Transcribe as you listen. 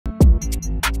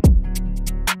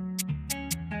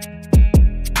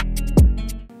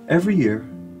Every year,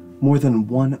 more than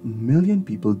 1 million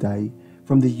people die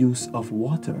from the use of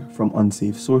water from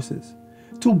unsafe sources.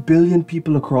 2 billion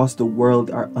people across the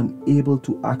world are unable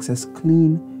to access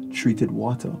clean, treated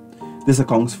water. This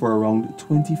accounts for around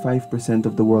 25%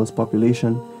 of the world's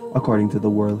population, according to the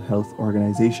World Health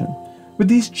Organization. With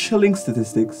these chilling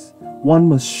statistics, one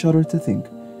must shudder to think,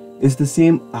 is the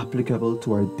same applicable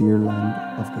to our dear land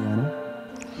of Guyana?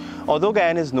 Although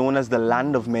Guyana is known as the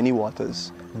land of many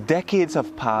waters, decades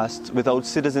have passed without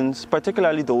citizens,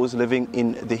 particularly those living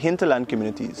in the hinterland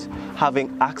communities,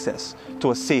 having access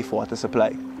to a safe water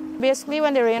supply. Basically,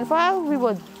 when the rain falls, we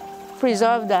would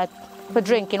preserve that for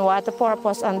drinking water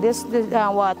purpose, and this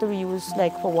water we use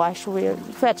like for wash. We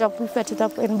fetch it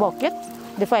up in bucket,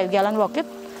 the 5-gallon bucket.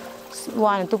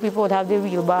 1 or 2 people would have the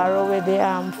wheelbarrow with the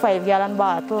 5-gallon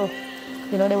bottle.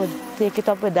 You know, they would take it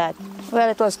up with that. Well,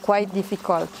 it was quite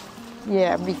difficult,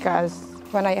 yeah, because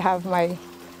when I have my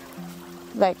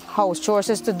house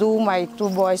chores to do, my 2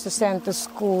 boys to send to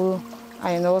school,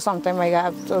 I know sometimes I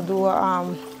have to do,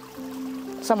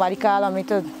 somebody call on me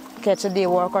to catch a day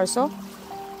work or so.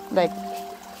 Like,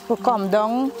 to come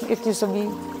down, it used to be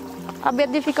a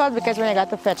bit difficult because when I got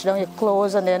to fetch down your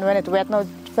clothes, and then when it wet, now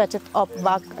fetch it up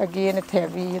back again, it's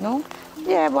heavy, you know.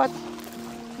 Yeah, but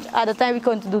at the time we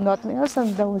couldn't do nothing else,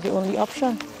 and that was the only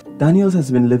option. Daniels has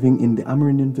been living in the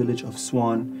Amerindian village of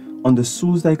Swan on the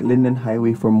Soesdijk-Linden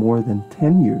Highway for more than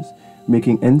 10 years,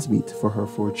 making ends meet for her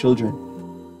 4 children.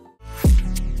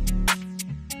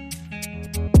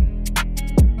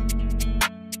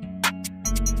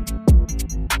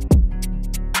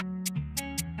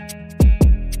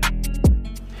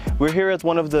 We're here at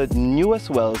one of the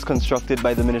newest wells constructed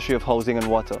by the Ministry of Housing and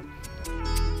Water.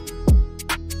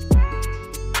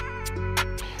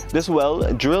 This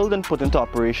well, drilled and put into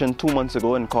operation 2 months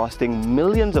ago and costing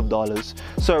millions of dollars,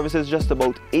 services just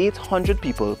about 800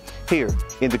 people here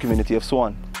in the community of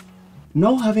Swan.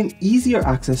 Now having easier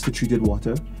access to treated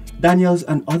water, Daniels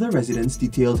and other residents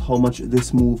detailed how much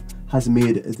this move has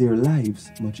made their lives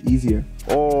much easier.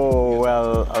 Oh,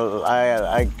 well,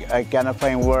 I cannot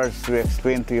find words to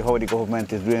explain to you how the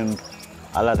government is doing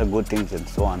a lot of good things in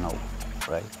Swan now,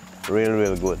 right?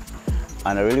 Real good.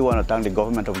 And I really want to thank the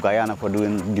government of Guyana for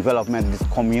doing development in this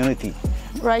community.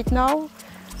 Right now,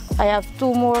 I have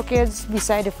 2 more kids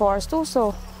beside the forest too,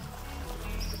 so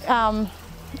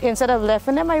instead of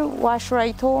leaving them, I wash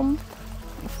right home,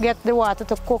 get the water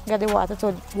to cook, get the water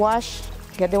to wash,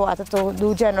 get the water to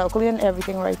do general cleaning,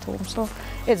 everything right home. So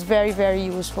it's very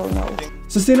useful now.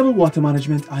 Sustainable water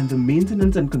management and the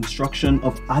maintenance and construction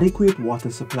of adequate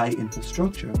water supply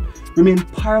infrastructure remain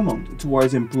paramount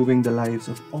towards improving the lives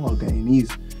of all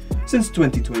Guyanese. Since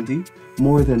 2020,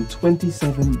 more than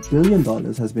 $27 billion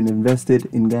has been invested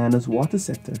in Guyana's water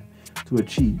sector to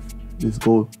achieve this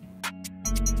goal.